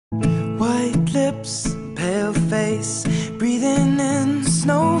White lips, pale face, breathing in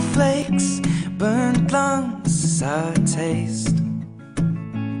snowflakes, burnt lungs, sour taste.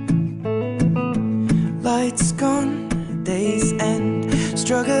 Lights gone, days end,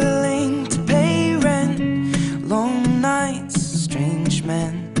 struggling to pay rent, long nights, strange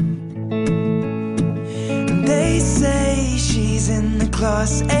men. And they say she's in the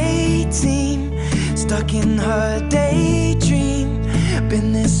class A team, stuck in her daydream.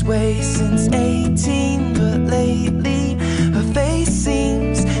 Been this way since 18, but lately her face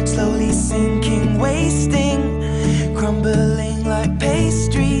seems slowly sinking, wasting, crumbling like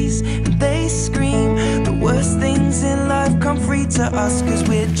pastries. And they scream the worst things in life come free to us, 'cause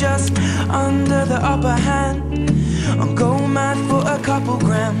we're just under the upper hand, on go mad for a couple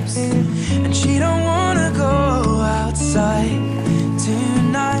grams. And she don't wanna go outside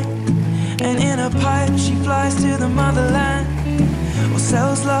tonight, and in a pipe she flies to the motherland, or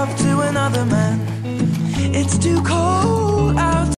sells love to another man. It's too cold